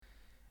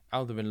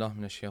أعوذ بالله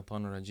من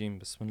الشيطان الرجيم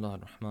بسم الله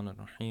الرحمن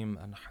الرحيم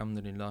الحمد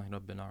لله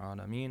رب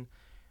العالمين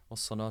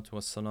والصلاة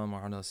والسلام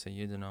على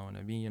سيدنا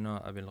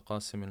ونبينا أبي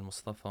القاسم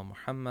المصطفى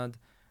محمد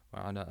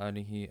وعلى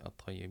آله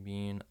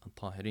الطيبين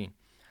الطاهرين.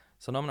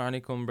 Assalamu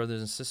alaikum,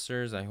 brothers and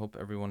sisters. I hope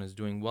everyone is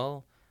doing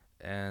well,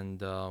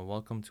 and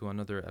welcome to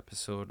another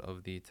episode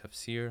of the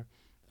Tafsir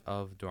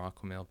of Dua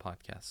Kumail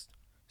podcast.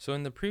 So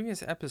in the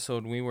previous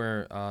episode, we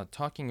were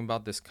talking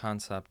about this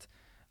concept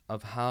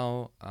of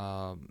how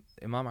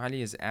Imam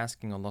Ali is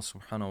asking Allah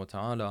subhanahu wa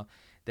ta'ala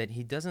that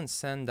he doesn't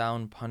send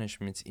down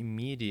punishments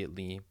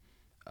immediately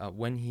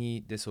when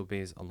he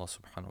disobeys Allah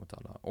subhanahu wa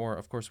ta'ala. Or,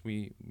 of course,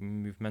 we've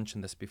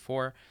mentioned this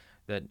before,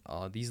 that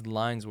these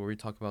lines where we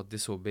talk about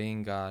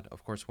disobeying God,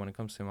 of course, when it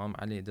comes to Imam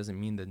Ali, it doesn't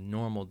mean the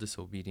normal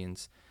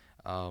disobedience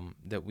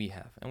that we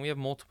have. And we have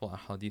multiple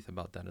ahadith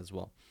about that as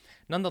well.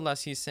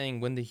 Nonetheless, he's saying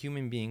when the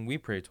human being, we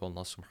pray to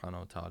Allah subhanahu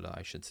wa ta'ala,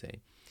 I should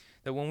say,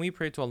 that when we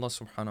pray to Allah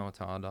subhanahu wa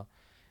ta'ala,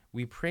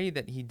 we pray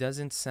that He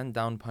doesn't send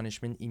down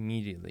punishment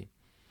immediately.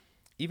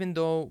 Even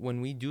though when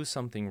we do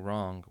something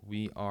wrong,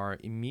 we are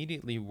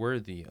immediately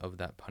worthy of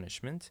that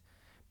punishment,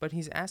 but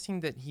He's asking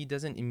that He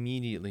doesn't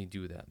immediately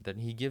do that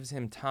He gives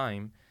him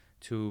time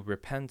to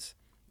repent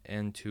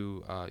and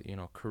to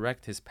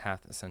correct his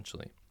path,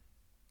 essentially.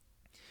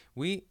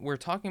 We were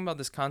talking about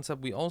this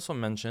concept. We also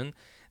mentioned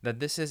that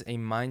this is a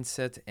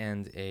mindset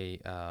and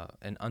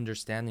an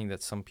understanding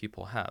that some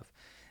people have,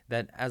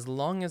 that as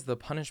long as the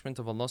punishment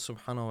of Allah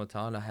subhanahu wa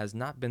ta'ala has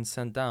not been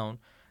sent down,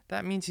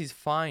 that means He's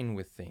fine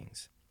with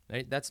things.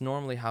 Right? That's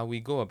normally how we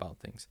go about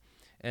things.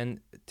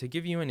 And to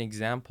give you an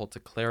example to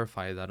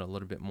clarify that a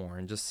little bit more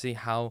and just see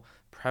how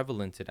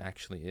prevalent it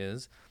actually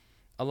is,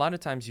 a lot of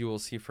times you will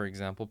see, for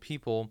example,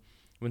 people,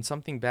 when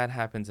something bad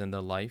happens in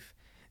their life,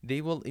 they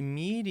will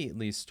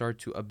immediately start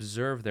to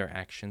observe their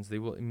actions. They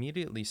will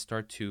immediately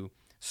start to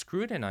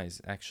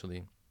scrutinize,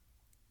 actually,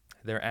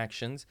 their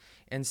actions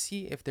and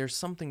see if there's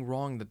something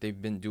wrong that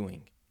they've been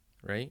doing,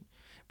 right?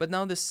 But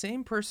now the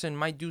same person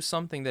might do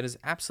something that is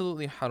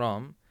absolutely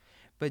haram,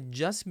 but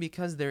just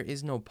because there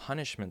is no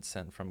punishment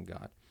sent from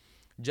God,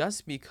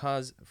 just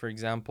because, for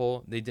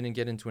example, they didn't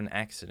get into an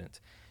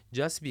accident,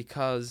 just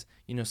because,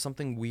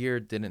 something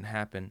weird didn't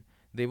happen,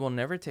 they will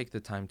never take the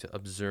time to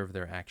observe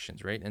their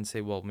actions, right? And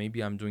say, well,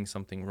 maybe I'm doing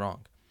something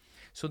wrong.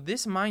 So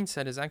this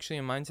mindset is actually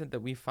a mindset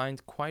that we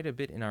find quite a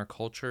bit in our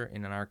culture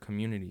and in our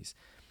communities,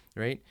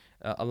 right?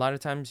 A lot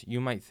of times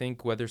you might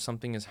think whether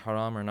something is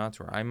haram or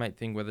not, or I might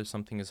think whether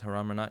something is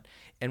haram or not.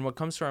 And what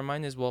comes to our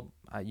mind is, well,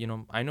 I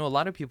know a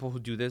lot of people who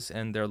do this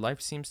and their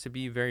life seems to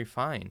be very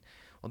fine.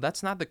 Well,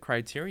 that's not the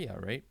criteria,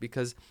 right?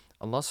 Because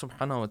Allah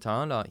subhanahu wa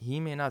ta'ala,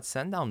 He may not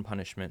send down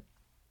punishment.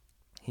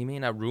 He may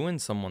not ruin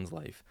someone's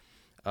life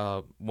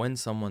when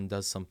someone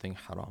does something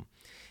haram.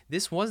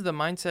 This was the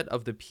mindset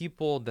of the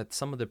people that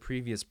some of the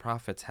previous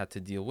prophets had to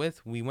deal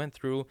with. We went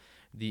through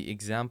the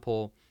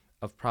example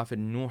of Prophet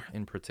Nuh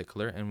in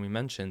particular, and we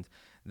mentioned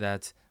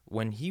that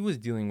when he was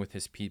dealing with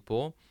his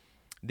people,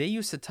 they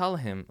used to tell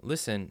him,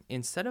 listen,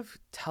 instead of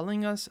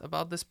telling us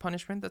about this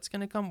punishment that's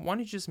going to come, why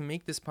don't you just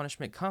make this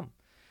punishment come?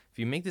 If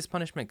you make this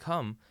punishment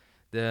come,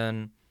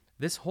 then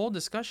this whole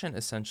discussion,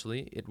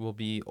 essentially, it will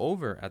be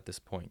over at this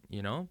point,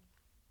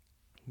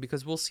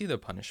 because we'll see the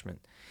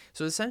punishment.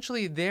 So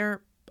essentially,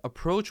 their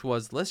approach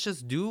was, let's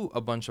just do a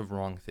bunch of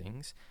wrong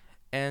things,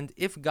 and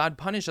if God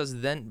punishes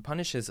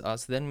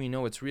us, then we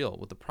know it's real.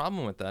 Well, the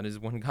problem with that is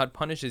when God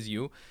punishes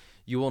you,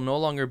 you will no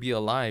longer be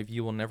alive.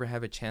 You will never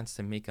have a chance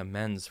to make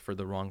amends for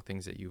the wrong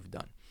things that you've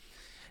done.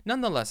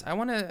 Nonetheless, I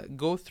want to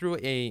go through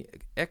a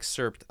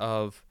excerpt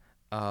of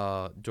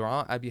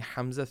Dua Abi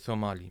Hamza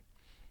Thomali,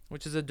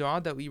 which is a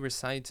dua that we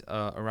recite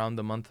around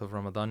the month of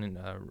Ramadan,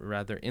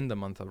 in the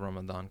month of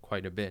Ramadan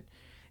quite a bit.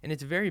 And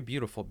it's very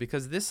beautiful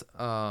because this,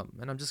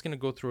 and I'm just going to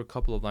go through a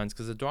couple of lines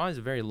because the dua is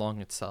very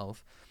long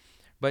itself.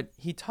 But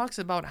he talks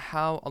about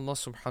how Allah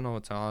subhanahu wa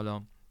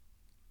ta'ala,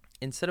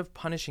 instead of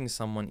punishing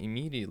someone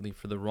immediately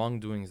for the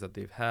wrongdoings that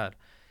they've had,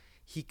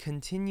 He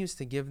continues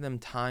to give them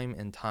time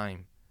and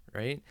time,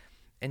 right?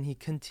 And He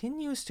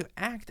continues to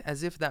act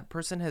as if that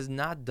person has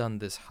not done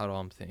this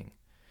haram thing,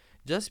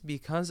 just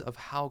because of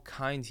how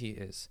kind He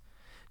is,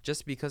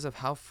 just because of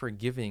how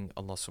forgiving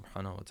Allah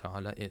subhanahu wa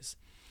ta'ala is.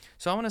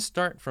 So I want to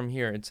start from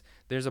here.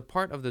 There's a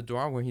part of the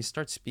dua where he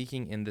starts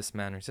speaking in this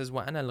manner. He says,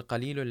 وَأَنَا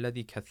الْقَلِيلُ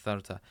الَّذِي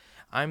كَثَّرْتَ,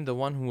 I'm the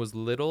one who was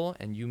little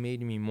and you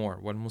made me more.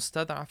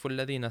 وَالْمُسْتَضْعَفُ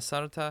الَّذِي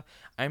نَصَرْتَ,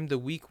 I'm the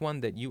weak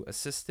one that you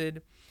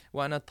assisted.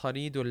 وَأَنَا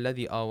الطَّرِيدُ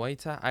الَّذِي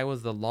آوَيْتَ, I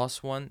was the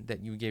lost one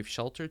that you gave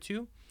shelter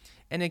to.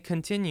 And it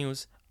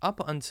continues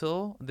up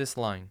until this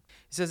line.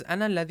 He says,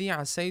 أَنَا الَّذِي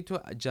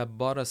عَسَيْتُ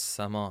جَبَّارَ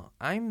السَّمَاءِ,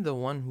 I'm the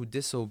one who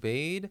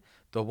disobeyed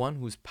the one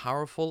who's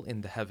powerful in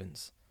the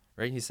heavens.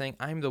 Right? He's saying,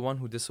 I'm the one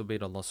who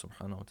disobeyed Allah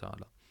subhanahu wa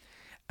ta'ala.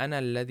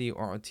 أَنَا الَّذِي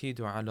أُعْتِيتُ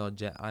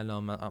عَلَى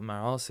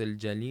مَعَاصِ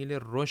الْجَلِيلِ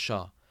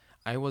الرُّشَى,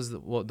 I was the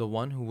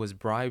one who was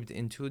bribed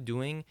into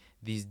doing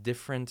these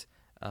different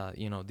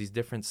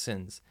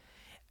sins.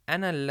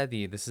 أَنَا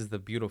الَّذِي, this is the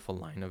beautiful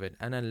line of it,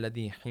 أَنَا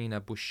الَّذِي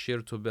حِينَ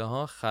بُشِّرْتُ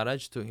بِهَا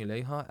خَرَجْتُ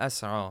إِلَيْهَا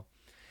أَسْعَى,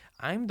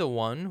 I'm the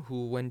one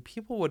who, when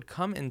people would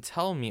come and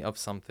tell me of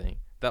something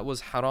that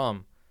was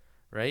haram,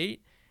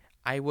 right,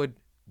 I would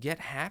get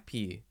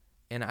happy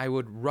and I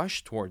would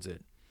rush towards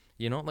it.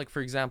 Like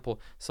for example,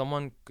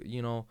 someone,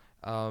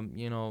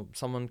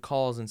 someone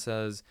calls and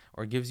says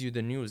or gives you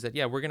the news that,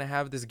 yeah, we're gonna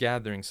have this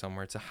gathering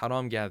somewhere. It's a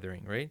haram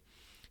gathering, right?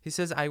 He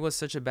says, I was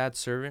such a bad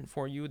servant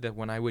for you that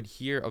when I would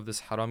hear of this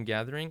haram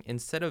gathering,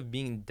 instead of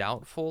being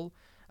doubtful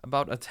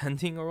about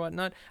attending or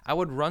whatnot, I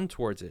would run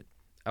towards it.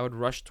 I would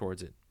rush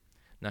towards it.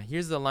 Now,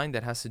 here's the line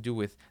that has to do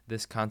with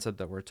this concept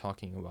that we're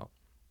talking about.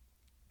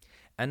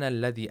 أنا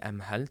الذي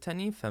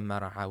أمهلتني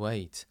فما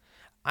رعويت.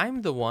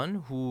 I'm the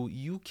one who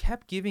you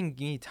kept giving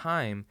me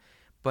time,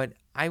 but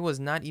I was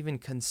not even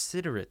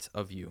considerate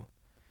of you.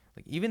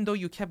 Like, even though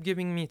you kept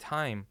giving me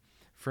time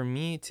for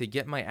me to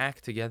get my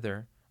act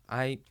together,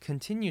 I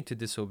continued to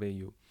disobey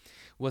you.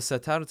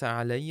 وسترت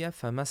علي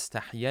فما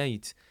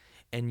استحييت.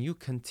 And you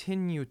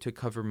continued to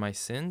cover my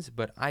sins,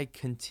 but I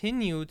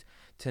continued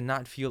to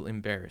not feel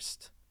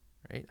embarrassed.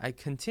 Right? I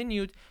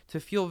continued to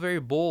feel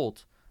very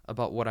bold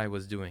about what I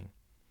was doing.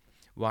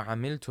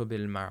 وعملت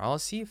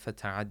بالمعاصي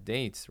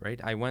فتعديت. Right?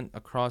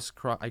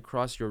 I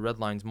crossed your red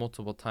lines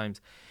multiple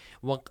times.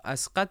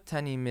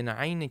 وأسقطتني من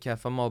عينك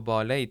فما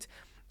باليت.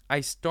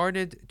 I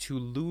started to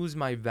lose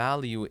my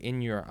value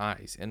in your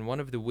eyes. And one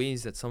of the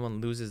ways that someone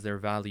loses their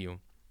value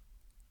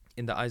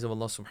in the eyes of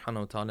Allah subhanahu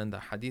wa ta'ala, and the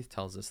hadith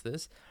tells us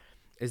this,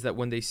 is that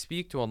when they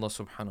speak to Allah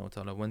subhanahu wa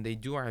ta'ala, when they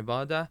do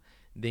ibadah,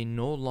 they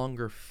no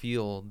longer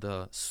feel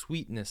the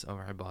sweetness of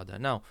ibadah.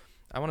 Now,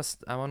 I want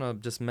to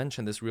just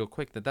mention this real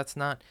quick, that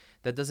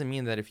doesn't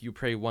mean that if you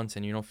pray once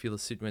and you don't feel the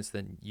sweetness,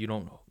 then you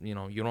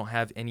don't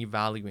have any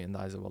value in the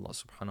eyes of Allah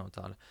subhanahu wa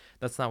ta'ala.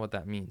 That's not what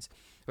that means.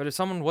 But if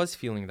someone was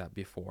feeling that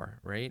before,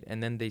 right,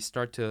 and then they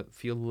start to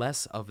feel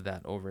less of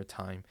that over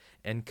time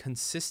and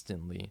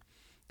consistently,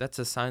 that's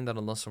a sign that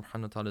Allah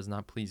subhanahu wa ta'ala is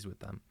not pleased with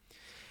them.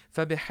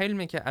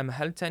 فَبِحِلْمِكَ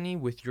أَمْهَلْتَنِي.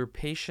 With your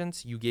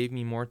patience, you gave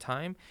me more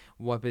time.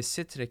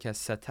 وَبِسِتْرِكَ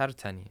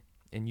سَتَرْتَنِي.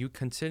 And you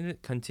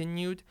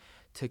continued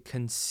to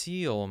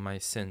conceal my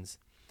sins.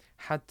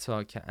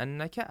 حَتَّى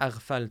كَأَنَّكَ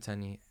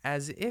أَغْفَلْتَنِي.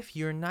 As if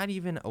you're not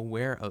even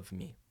aware of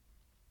me.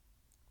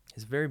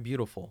 It's very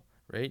beautiful,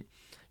 right?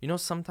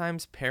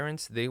 Sometimes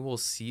parents, they will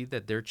see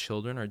that their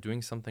children are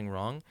doing something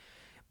wrong,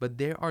 but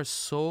they are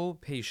so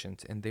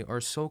patient and they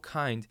are so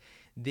kind,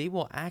 they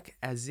will act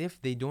as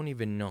if they don't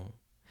even know.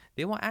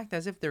 They will act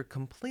as if they're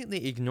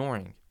completely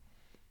ignoring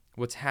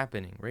what's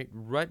happening,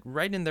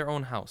 right in their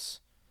own house,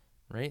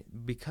 right?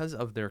 Because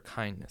of their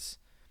kindness.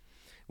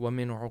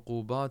 وَمِنْ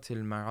عُقُوبَاتِ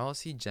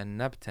الْمَعَاصِ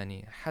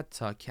جَنَّبْتَنِي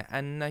حَتَّى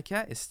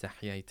كَأَنَّكَ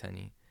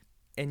اسْتَحْيَيْتَنِي.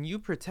 And you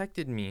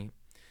protected me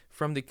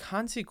from the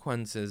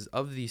consequences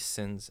of these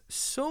sins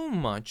so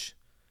much,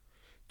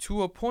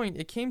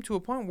 it came to a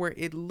point where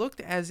it looked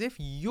as if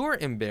you're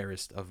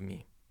embarrassed of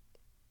me.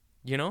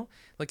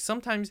 Like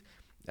sometimes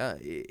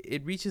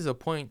it reaches a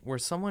point where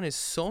someone is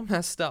so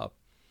messed up,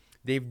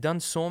 they've done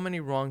so many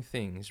wrong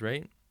things,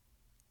 right?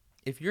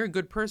 If you're a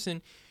good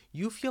person,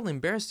 you feel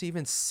embarrassed to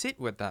even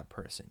sit with that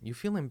person. You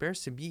feel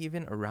embarrassed to be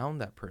even around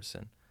that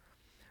person.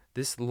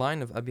 This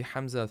line of Abi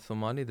Hamza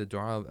al-Thumali, the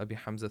dua of Abi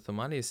Hamza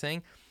al-Thumali, is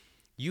saying,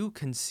 you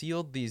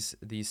concealed these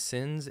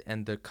sins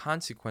and the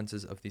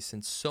consequences of these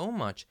sins so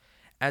much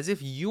as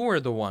if you are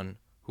the one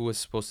who was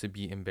supposed to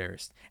be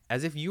embarrassed,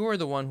 as if you are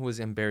the one who was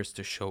embarrassed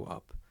to show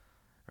up,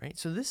 right?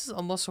 So this is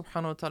Allah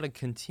subhanahu wa ta'ala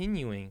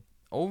continuing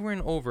over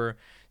and over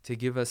to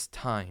give us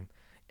time.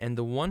 And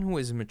the one who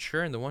is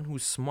mature and the one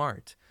who's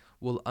smart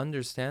will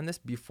understand this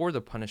before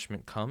the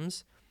punishment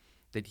comes,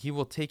 that he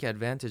will take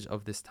advantage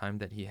of this time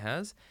that he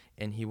has,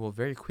 and he will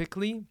very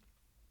quickly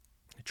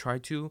try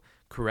to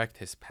correct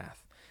his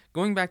path.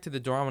 Going back to the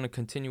dua, I want to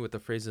continue with the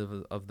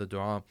phrases of the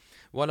dua.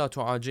 وَلَا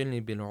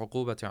تُعَاجِلْنِي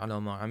بِالْعُقُوبَةِ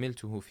عَلَى مَا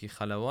عَمِلْتُهُ فِي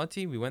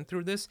خَلَوَاتِي. We went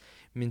through this.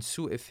 مِنْ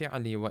سُوءِ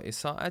فِعْلِي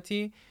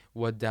وَإِسَاءَتِي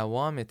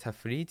وَدَوَامِ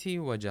تَفْرِيتِي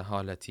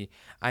وَجَهَالَتِي.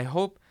 I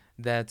hope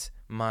that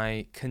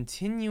my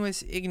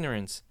continuous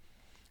ignorance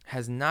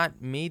has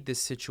not made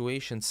this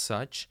situation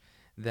such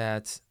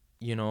that,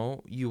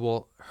 you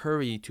will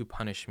hurry to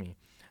punish me.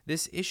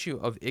 This issue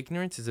of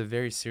ignorance is a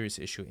very serious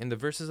issue. In the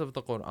verses of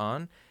the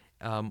Quran,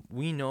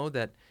 we know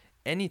that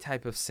any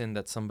type of sin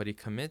that somebody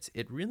commits,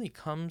 it's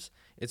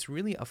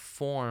really a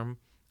form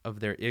of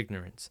their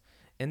ignorance.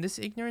 And this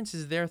ignorance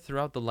is there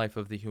throughout the life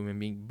of the human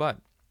being. But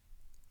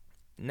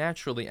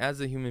naturally, as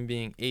the human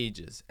being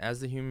ages, as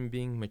the human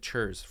being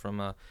matures from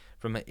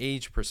an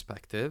age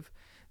perspective,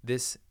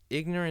 this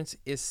ignorance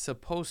is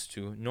supposed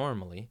to,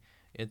 normally,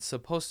 it's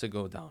supposed to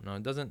go down. Now,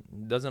 it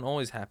doesn't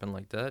always happen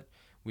like that.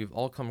 We've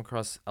all come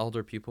across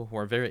elder people who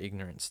are very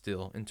ignorant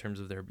still in terms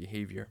of their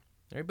behavior,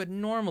 right? But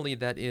normally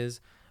that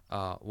is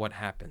what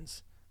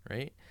happens,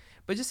 right?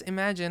 But just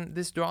imagine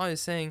this dua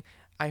is saying,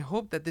 I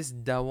hope that this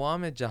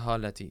dawam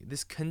jahalati,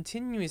 this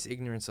continuous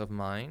ignorance of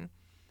mine,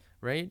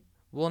 right,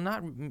 will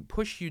not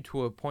push you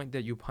to a point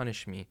that you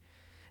punish me.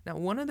 Now,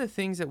 one of the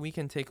things that we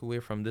can take away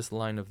from this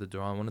line of the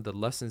dua, one of the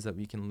lessons that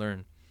we can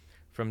learn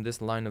from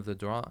this line of the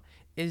dua,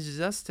 is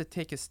just to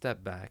take a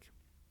step back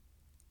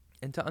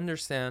and to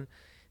understand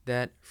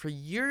that for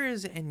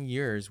years and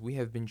years we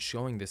have been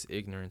showing this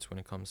ignorance when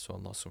it comes to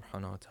Allah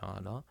subhanahu wa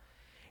ta'ala,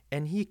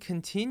 and He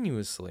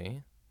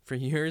continuously, for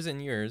years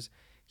and years,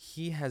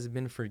 He has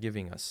been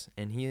forgiving us,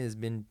 and He has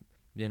been,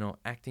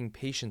 acting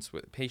patient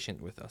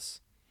with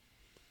us.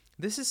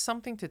 This is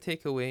something to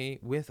take away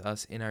with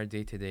us in our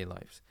day-to-day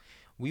lives.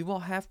 We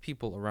will have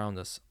people around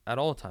us at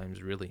all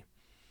times, really,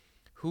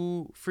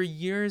 who for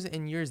years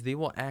and years they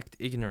will act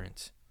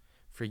ignorant.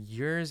 For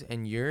years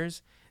and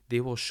years they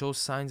will show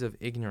signs of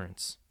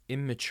ignorance,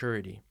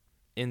 immaturity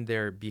in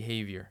their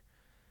behavior.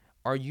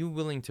 Are you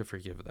willing to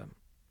forgive them?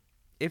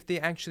 If they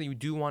actually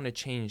do want to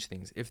change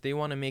things, if they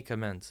want to make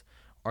amends,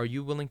 are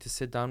you willing to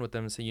sit down with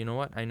them and say, you know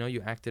what, I know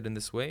you acted in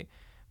this way,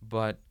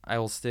 but I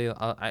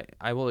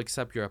will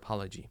accept your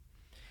apology.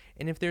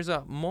 And if there's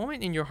a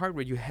moment in your heart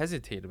where you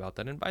hesitate about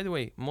that, and by the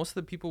way, most of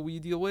the people we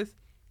deal with,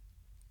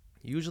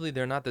 usually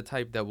they're not the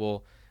type that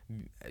will,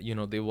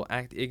 they will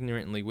act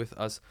ignorantly with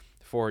us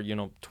for,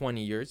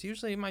 20 years.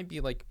 Usually it might be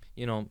like,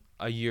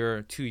 a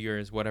year, 2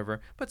 years, whatever.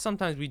 But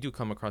sometimes we do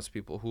come across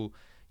people who,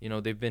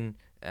 they've been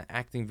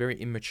acting very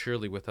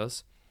immaturely with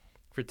us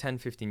for 10,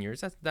 15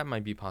 years. That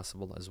might be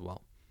possible as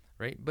well,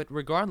 right? But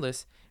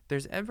regardless, if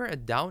there's ever a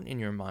doubt in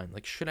your mind,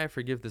 like, should I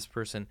forgive this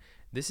person?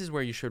 This is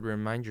where you should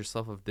remind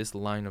yourself of this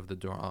line of the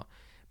dua.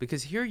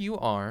 Because here you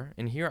are,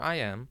 and here I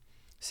am,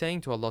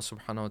 saying to Allah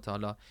subhanahu wa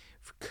ta'ala,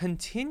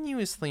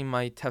 continuously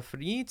my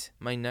tafreet,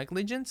 my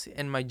negligence,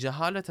 and my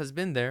jahalat has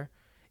been there,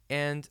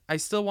 and I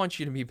still want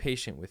you to be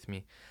patient with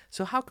me.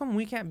 So how come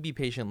we can't be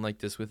patient like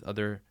this with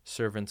other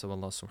servants of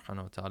Allah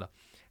subhanahu wa ta'ala?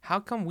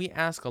 How come we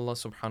ask Allah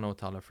subhanahu wa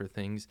ta'ala for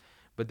things,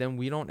 but then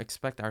we don't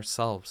expect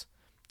ourselves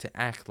to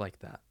act like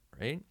that,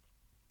 right?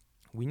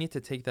 We need to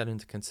take that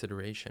into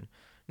consideration.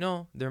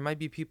 No, there might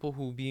be people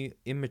who will be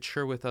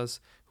immature with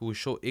us, who will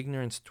show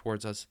ignorance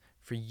towards us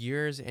for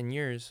years and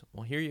years.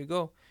 Well, here you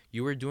go.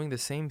 You were doing the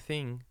same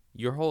thing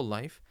your whole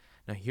life.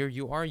 Now here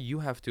you are. You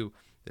have to,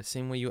 the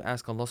same way you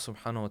ask Allah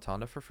subhanahu wa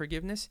ta'ala for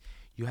forgiveness,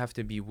 you have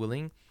to be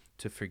willing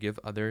to forgive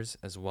others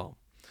as well.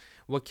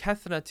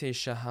 وَكَثْرَةِ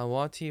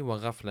شَهَوَاتِ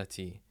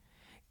وَغَفْلَتِ.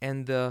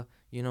 And the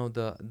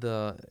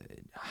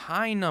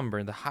high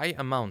number, the high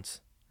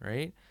amount,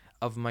 right,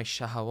 of my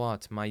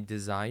shahawat, my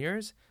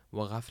desires,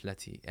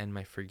 وَغَفْلَتِ, and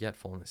my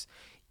forgetfulness.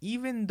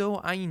 Even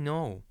though I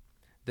know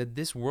that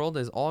this world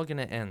is all going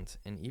to end,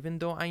 and even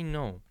though I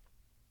know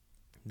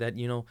that,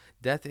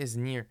 death is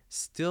near,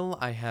 still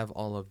I have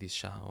all of these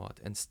shahawat,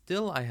 and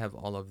still I have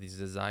all of these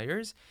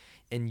desires,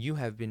 and you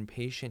have been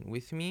patient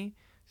with me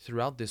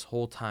throughout this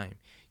whole time.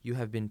 You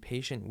have been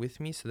patient with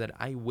me so that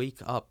I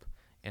wake up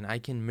and I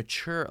can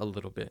mature a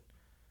little bit.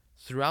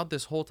 Throughout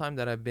this whole time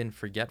that I've been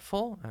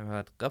forgetful, I've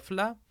had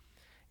ghafla,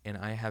 and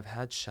I have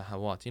had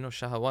shahawat.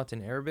 Shahawat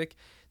in Arabic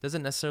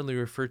doesn't necessarily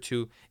refer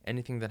to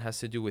anything that has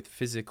to do with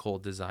physical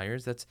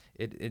desires. It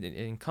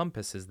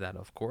encompasses that,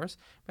 of course,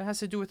 but it has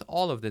to do with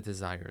all of the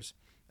desires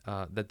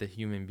that the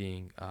human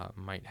being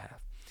might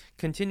have.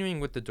 Continuing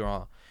with the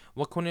dua,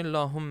 وَكُنِ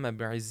اللَّهُمَّ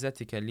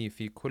بِعِزَّتِكَ لِي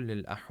فِي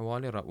كُلِّ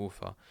الْأَحْوَالِ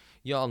رَؤُوفًا.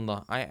 Ya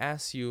Allah, I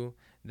ask you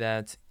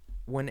that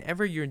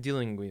whenever you're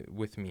dealing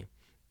with me,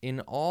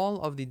 in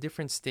all of the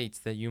different states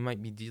that you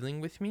might be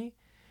dealing with me,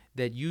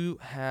 that you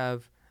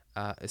have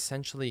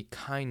essentially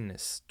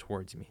kindness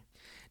towards me.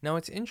 Now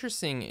it's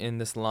interesting in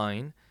this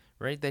line,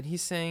 right, that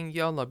he's saying,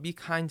 Ya Allah, be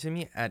kind to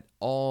me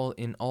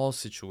in all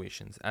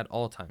situations, at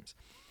all times.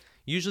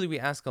 Usually we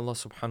ask Allah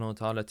subhanahu wa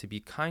ta'ala to be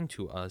kind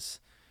to us,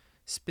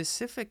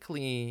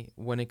 specifically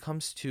when it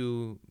comes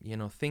to,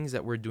 things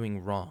that we're doing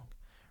wrong,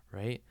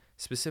 right?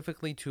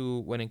 Specifically to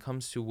when it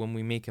comes to when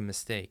we make a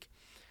mistake.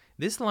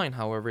 This line,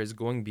 however, is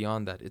going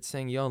beyond that. It's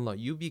saying, Ya Allah,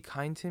 you be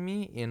kind to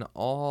me in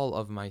all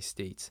of my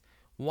states.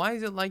 Why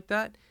is it like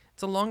that?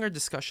 It's a longer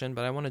discussion,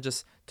 but I want to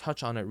just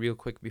touch on it real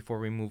quick before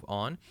we move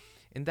on.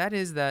 And that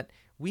is that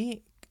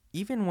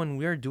even when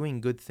we're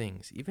doing good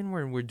things, even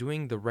when we're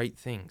doing the right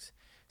things,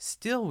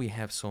 still we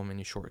have so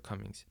many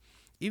shortcomings.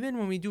 Even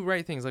when we do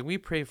right things, like we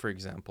pray, for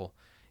example,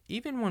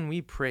 even when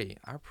we pray,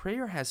 our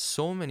prayer has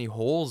so many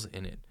holes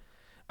in it.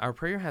 Our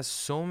prayer has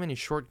so many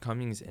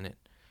shortcomings in it.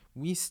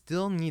 We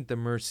still need the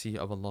mercy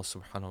of Allah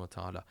subhanahu wa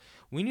ta'ala.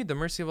 We need the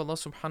mercy of Allah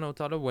subhanahu wa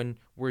ta'ala when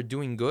we're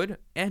doing good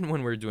and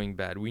when we're doing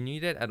bad. We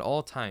need it at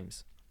all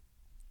times.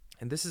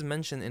 And this is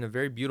mentioned in a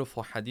very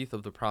beautiful hadith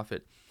of the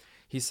Prophet.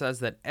 He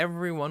says that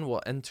everyone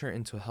will enter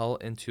into hell,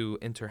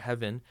 enter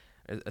heaven.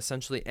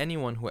 Essentially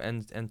anyone who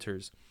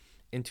enters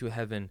into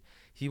heaven,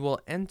 he will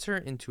enter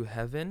into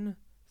heaven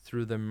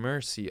through the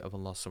mercy of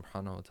Allah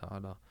subhanahu wa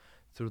ta'ala,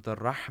 through the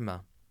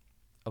rahmah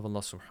of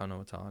Allah subhanahu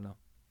wa ta'ala.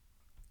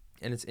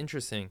 And it's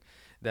interesting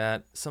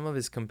that some of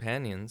his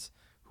companions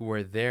who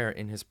were there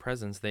in his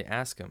presence, they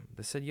asked him,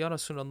 they said, Ya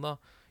Rasulullah,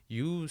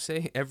 you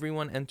say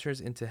everyone enters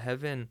into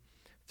heaven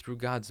through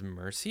God's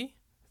mercy,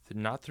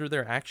 not through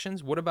their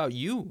actions? What about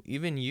you?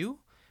 Even you?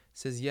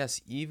 Says,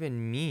 yes,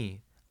 even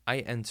me, I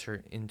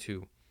enter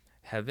into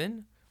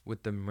heaven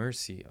with the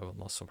mercy of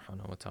Allah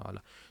subhanahu wa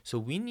ta'ala. So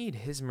we need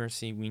his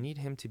mercy. We need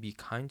him to be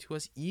kind to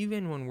us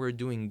even when we're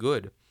doing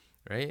good.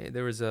 Right?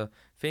 There's a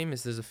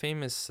famous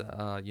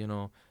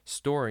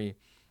story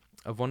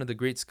of one of the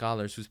great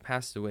scholars who's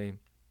passed away,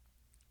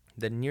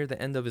 that near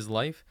the end of his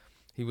life,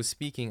 he was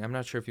speaking. I'm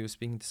not sure if he was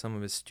speaking to some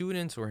of his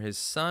students or his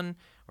son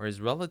or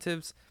his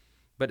relatives,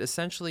 but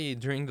essentially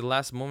during the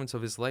last moments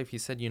of his life, he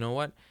said, you know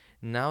what?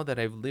 Now that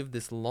I've lived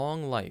this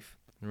long life,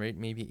 right,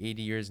 maybe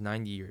 80 years,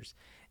 90 years,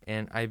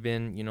 and I've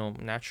been,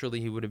 naturally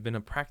he would have been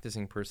a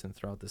practicing person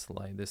throughout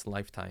this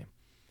lifetime.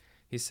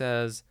 He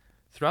says,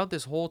 throughout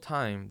this whole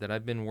time that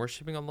I've been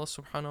worshiping Allah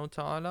subhanahu wa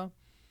ta'ala,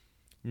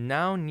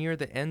 now near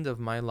the end of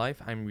my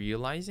life, I'm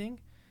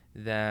realizing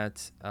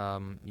that,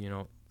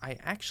 I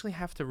actually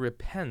have to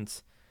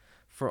repent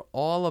for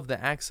all of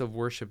the acts of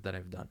worship that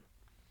I've done.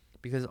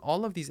 Because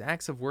all of these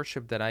acts of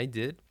worship that I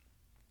did,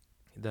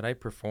 that I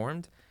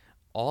performed,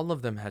 all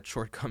of them had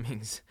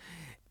shortcomings.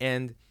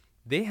 And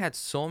they had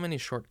so many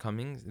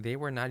shortcomings, they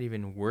were not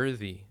even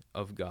worthy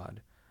of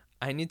God.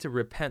 I need to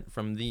repent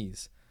from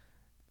these,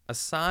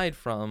 aside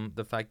from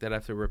the fact that I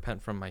have to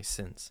repent from my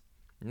sins.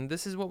 And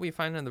this is what we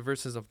find in the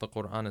verses of the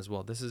Quran as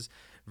well. This is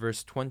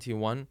verse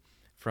 21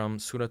 from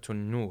Surah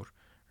An-Nur.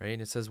 Right?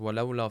 It says,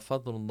 وَلَوْلَا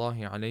فَضْلُ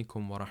اللَّهِ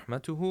عَلَيْكُمْ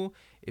وَرَحْمَتُهُ.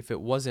 If it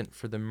wasn't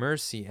for the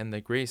mercy and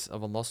the grace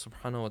of Allah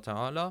subhanahu wa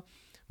ta'ala,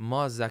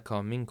 مَا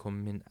زَكَى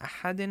مِنْكُمْ مِنْ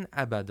أَحَدٍ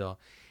أَبَدًا.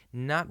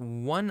 Not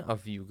one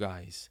of you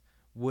guys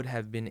would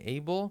have been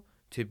able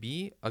to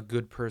be a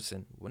good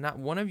person. Not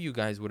one of you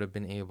guys would have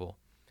been able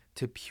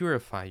to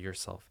purify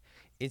yourself.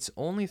 It's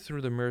only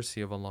through the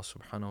mercy of Allah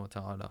subhanahu wa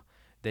ta'ala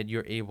that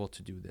you're able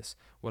to do this.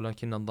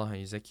 وَلَكِنَّ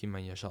اللَّهَ يُزَكِّي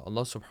مَن يَشَاءُ.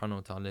 Allah subhanahu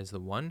wa ta'ala is the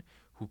one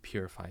who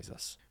purifies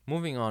us.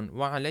 Moving on,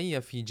 وَعَلَيَّ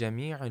فِي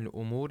جَمِيعِ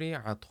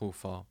الْأُمُورِ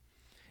عَطُوفًا.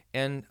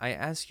 And I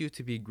ask you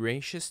to be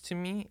gracious to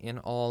me in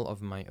all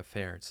of my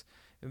affairs.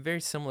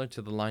 Very similar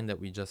to the line that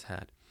we just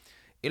had.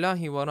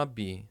 إلهي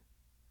وربي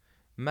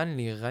من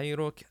لي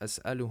غيرك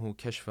أسأله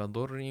كشف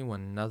ضري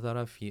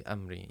والنظر في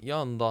أمري. Ya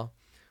Allah,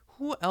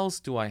 who else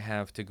do I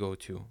have to go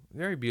to?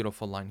 Very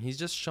beautiful line. He's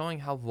just showing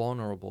how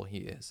vulnerable he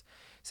is.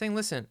 Saying,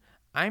 listen,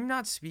 I'm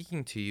not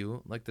speaking to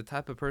you like the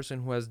type of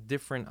person who has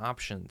different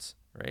options,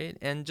 right?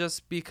 And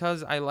just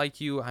because I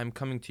like you, I'm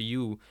coming to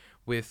you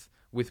with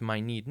my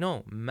need.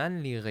 No,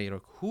 man li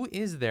ghayruk. Who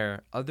is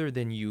there other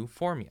than you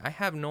for me? I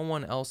have no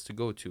one else to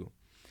go to.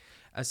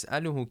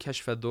 As'aluhu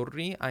kashfa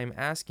durri. I'm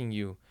asking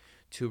you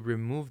to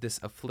remove this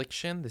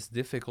affliction, this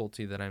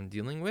difficulty that I'm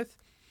dealing with.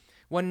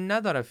 Wa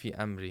nadara fi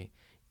amri.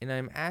 And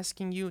I'm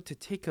asking you to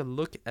take a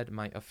look at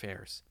my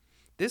affairs.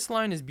 This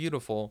line is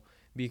beautiful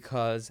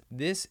because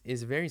this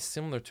is very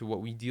similar to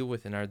what we deal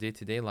with in our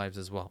day-to-day lives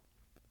as well.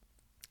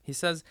 He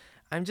says,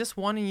 I'm just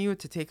wanting you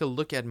to take a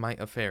look at my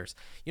affairs.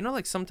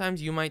 Like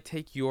sometimes you might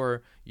take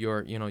your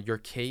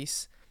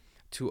case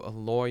to a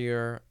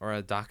lawyer or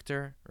a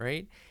doctor,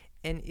 right?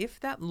 And if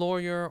that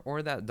lawyer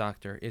or that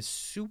doctor is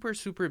super,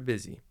 super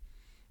busy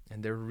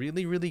and they're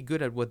really, really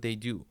good at what they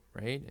do,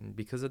 right? And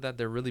because of that,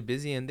 they're really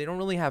busy and they don't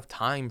really have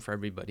time for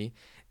everybody.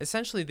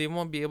 Essentially, they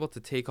won't be able to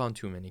take on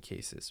too many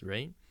cases,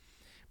 right?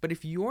 But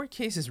if your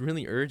case is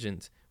really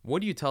urgent,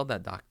 what do you tell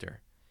that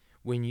doctor?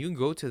 When you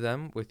go to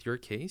them with your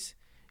case,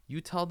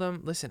 you tell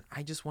them, listen,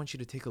 I just want you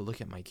to take a look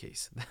at my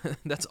case.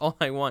 That's all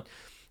I want.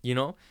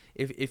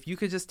 If you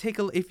could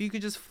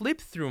just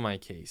flip through my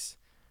case,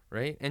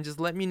 right? And just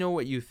let me know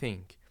what you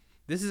think.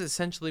 This is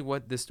essentially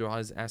what this dua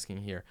is asking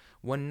here.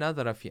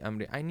 وَالنَّظَرَ فِي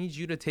أَمْرِ. I need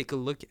you to take a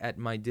look at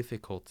my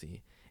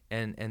difficulty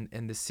and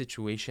the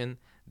situation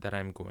that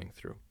I'm going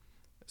through.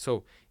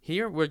 So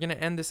here we're going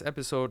to end this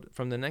episode.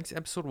 From the next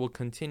episode, we'll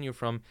continue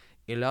from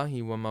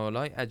إلهي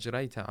ومولاي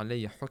أجريت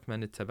علي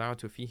حكما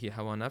اتبعت فيه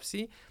هوى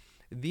نفسي.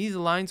 These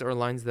lines are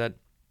lines that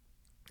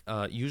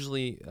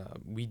usually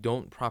we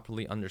don't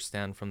properly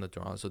understand from the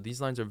dua. So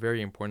these lines are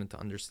very important to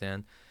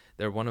understand.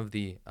 They're one of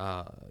the,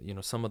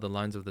 some of the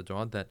lines of the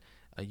dua that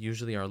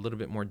usually are a little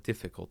bit more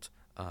difficult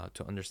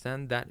to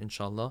understand. That,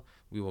 inshallah,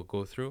 we will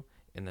go through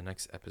in the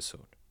next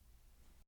episode.